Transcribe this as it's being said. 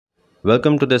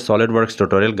Welcome to this Solidworks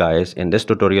tutorial, guys. In this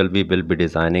tutorial we will be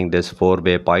designing this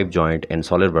 4-way pipe joint in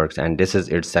Solidworks, and this is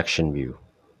its section view.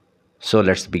 So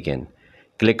let's begin.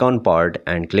 Click on part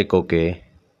and click OK,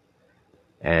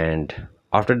 and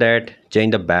after that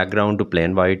change the background to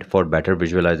plain white for better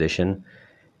visualization,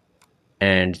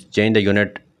 and change the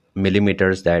unit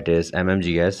millimeters, that is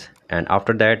mmgs. And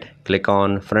after that click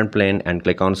on front plane and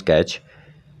click on sketch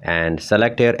and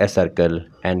select here a circle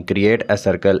and create a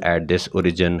circle at this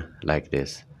origin like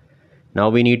this. Now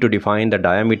we need to define the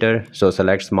diameter, so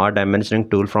select smart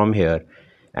dimensioning tool from here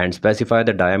and specify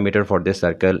the diameter for this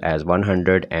circle as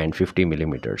 150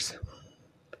 millimeters.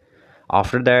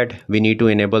 After that we need to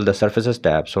enable the surfaces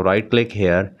tab, so right click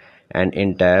here and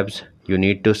in tabs you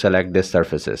need to select this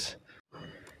surfaces.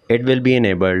 It will be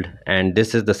enabled and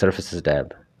this is the surfaces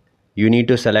tab. You need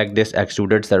to select this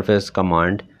extruded surface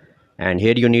command, and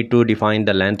here you need to define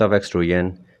the length of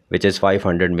extrusion, which is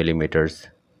 500 millimeters.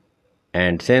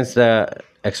 And since the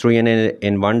extrusion is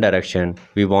in one direction,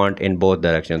 we want in both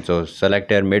directions, so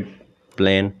select your mid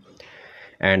plane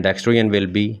and the extrusion will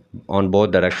be on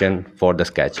both direction for the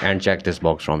sketch, and check this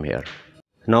box from here.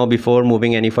 Now before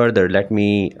moving any further, let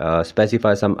me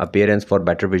specify some appearance for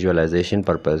better visualization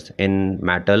purpose. In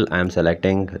metal I am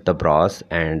selecting the brass,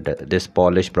 and this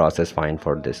polished brass is fine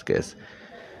for this case.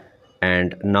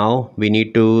 And now we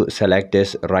need to select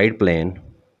this right plane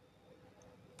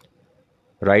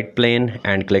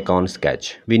and click on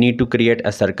sketch. We need to create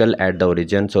a circle at the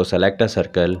origin, so select a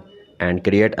circle and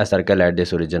create a circle at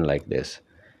this origin like this.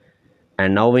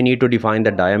 And now we need to define the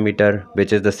diameter,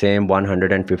 which is the same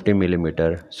 150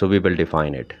 millimeter, so we will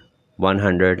define it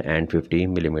 150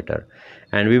 millimeter.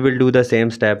 And we will do the same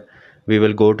step. We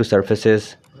will go to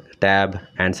surfaces tab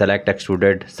and select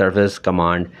extruded surface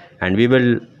command, and we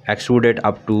will extrude it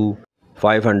up to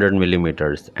 500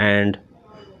 millimeters and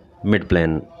mid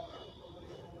plane,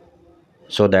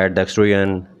 so that the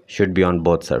extrusion should be on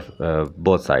both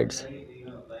sides.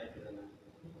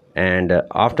 And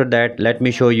after that let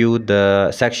me show you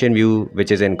the section view,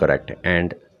 which is incorrect.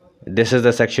 And this is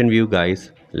the section view,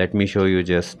 guys. Let me show you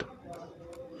just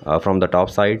from the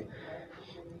top side.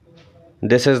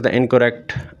 This is the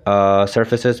incorrect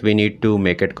surfaces. We need to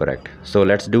make it correct, so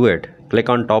let's do it. Click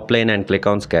on top plane and click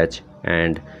on sketch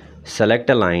and select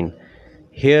a line.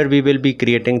 Here we will be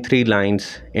creating 3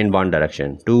 lines in one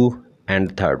direction, 2 and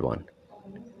the third one,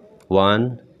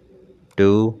 1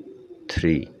 2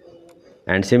 3,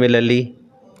 and similarly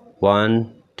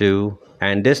 1 2,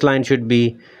 and this line should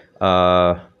be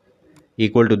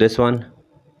equal to this one.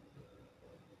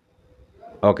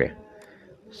 Okay,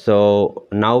 so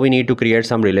now we need to create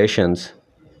some relations.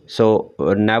 So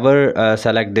never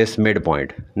select this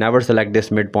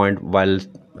midpoint while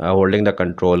holding the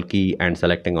control key and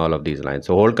selecting all of these lines.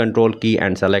 So hold control key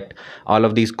and select all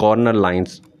of these corner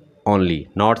lines only,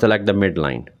 not select the mid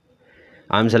line.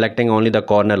 I'm selecting only the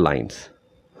corner lines,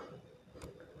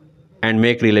 and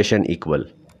make relation equal.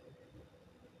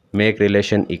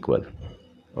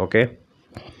 Okay,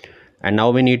 and now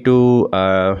we need to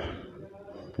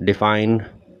define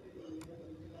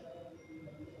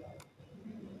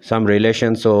some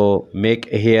relation. So make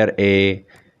here a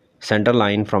center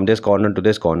line from this corner to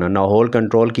this corner. Now hold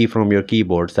control key from your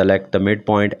keyboard, select the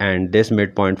midpoint and this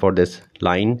midpoint for this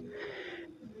line,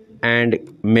 and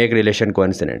make relation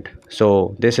coincident.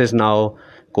 So this is now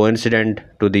coincident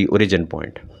to the origin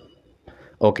point.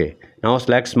 Okay, now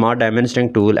select smart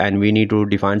dimensioning tool and we need to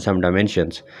define some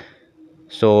dimensions.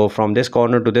 So from this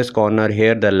corner to this corner,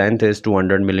 here the length is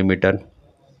 200 millimeter,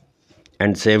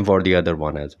 and same for the other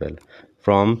one as well.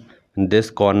 From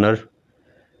this corner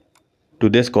to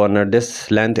this corner, this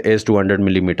length is 200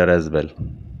 millimeter as well.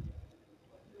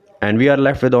 And we are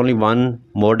left with only one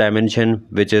more dimension,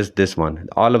 which is this one.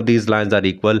 All of these lines are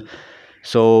equal,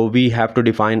 so we have to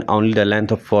define only the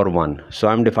length for one. So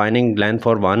I'm defining length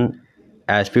for one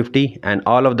as 50, and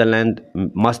all of the length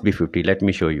must be 50. Let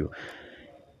me show you.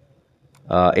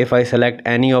 If I select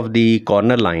any of the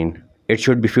corner line, it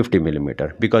should be 50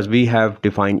 millimeter, because we have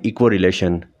defined equal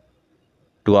relation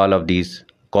to all of these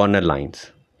corner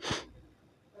lines.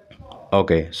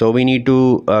 Okay, so we need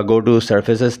to go to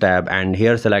surfaces tab and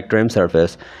here select trim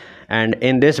surface, and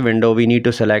in this window we need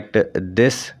to select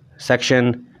this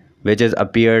section which is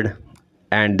appeared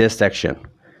and this section.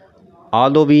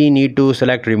 Although we need to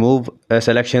select remove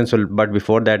selection, so but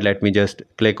before that let me just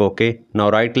click OK. Now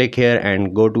right click here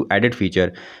and go to edit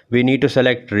feature. We need to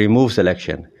select remove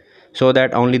selection, so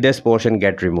that only this portion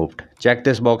get removed. Check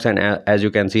this box, and as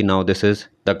you can see now this is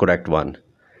the correct one.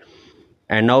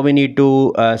 And now we need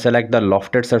to select the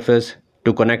lofted surface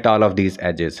to connect all of these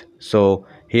edges. So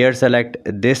here select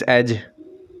this edge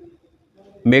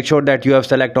make sure that you have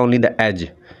select only the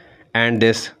edge and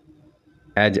this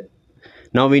edge.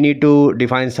 Now we need to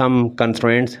define some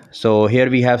constraints. So here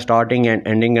we have starting and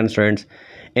ending constraints.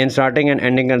 In starting and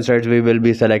ending constraints, we will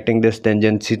be selecting this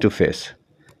tangency to face.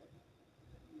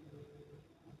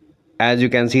 As you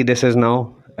can see, this is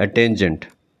now a tangent,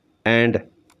 and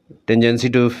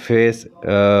tangency to face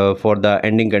for the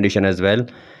ending condition as well,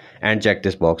 and check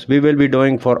this box. We will be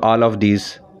doing for all of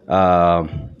these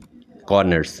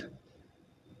corners.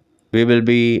 We will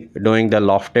be doing the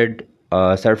lofted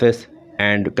surface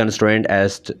and constraint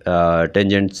as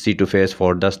tangency to face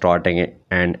for the starting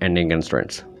and ending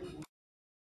constraints.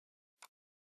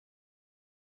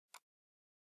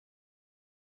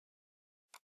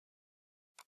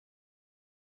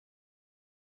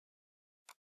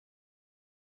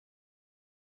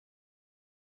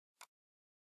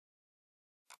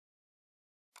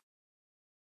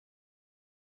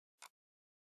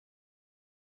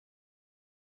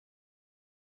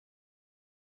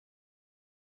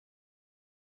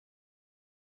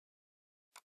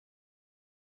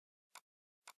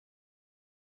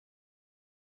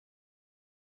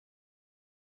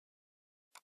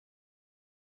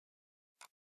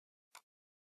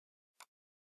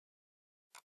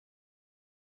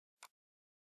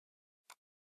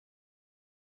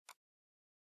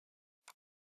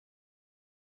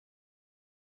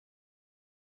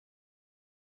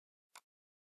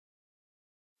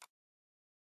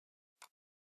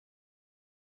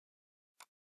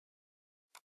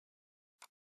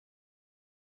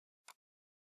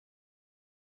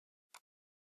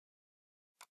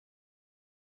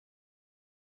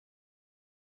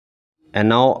 And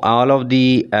now all of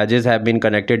the edges have been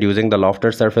connected using the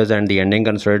lofted surface and the ending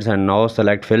constraints. And now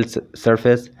select filled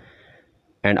surface,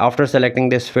 and after selecting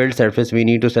this filled surface, we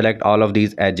need to select all of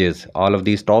these edges, all of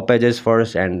these top edges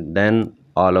first, and then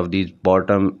all of these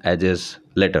bottom edges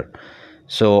later.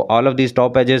 So all of these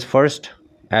top edges first,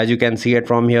 as you can see it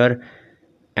from here,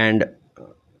 and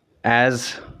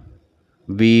as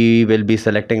we will be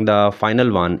selecting the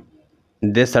final one,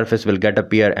 this surface will get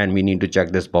appear, and we need to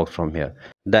check this box from here.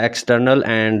 The external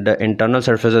and the internal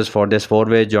surfaces for this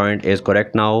four-way joint is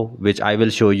correct now, which I will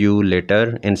show you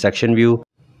later in section view.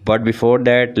 But before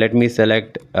that, let me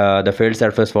select the filled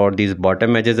surface for these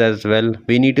bottom edges as well.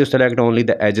 We need to select only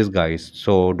the edges, guys,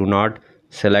 so do not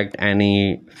select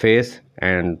any face,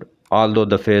 and although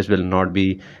the face will not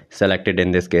be selected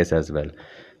in this case as well.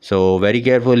 So very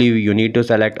carefully you need to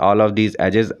select all of these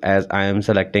edges, as I am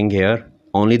selecting here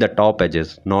only the top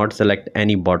edges, not select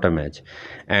any bottom edge,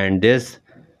 and this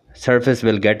surface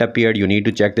will get appeared. You need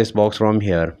to check this box from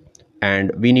here,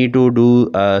 and we need to do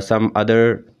some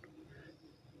other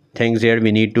things here.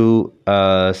 We need to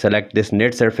select this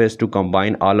knit surface to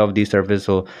combine all of these surfaces.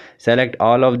 So select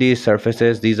all of these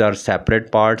surfaces, these are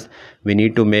separate parts. We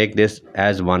need to make this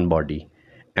as one body,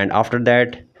 and after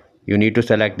that you need to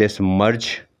select this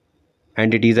merge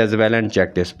entities as well and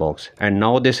check this box, and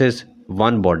now this is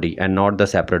one body and not the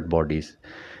separate bodies.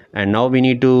 And now we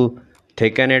need to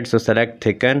thicken it, so select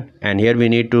thicken, and here we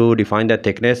need to define the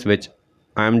thickness, which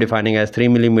I am defining as 3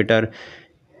 millimeter.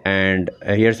 And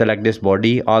here select this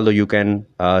body, although you can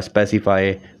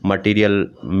specify material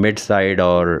mid side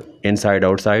or inside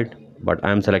outside, but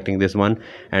I am selecting this one,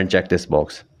 and check this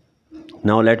box.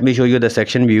 Now let me show you the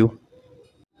section view.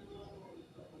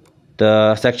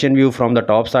 The section view from the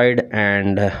top side,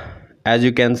 and as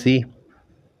you can see,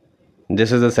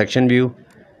 this is the section view.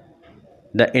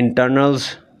 The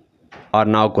internals are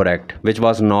now correct, which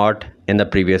was not in the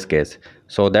previous case.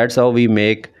 So that's how we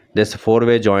make this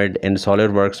four-way joint in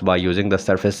Solidworks by using the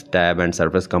surface tab and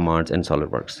surface commands in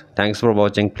Solidworks. Thanks for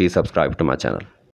watching. Please subscribe to my channel.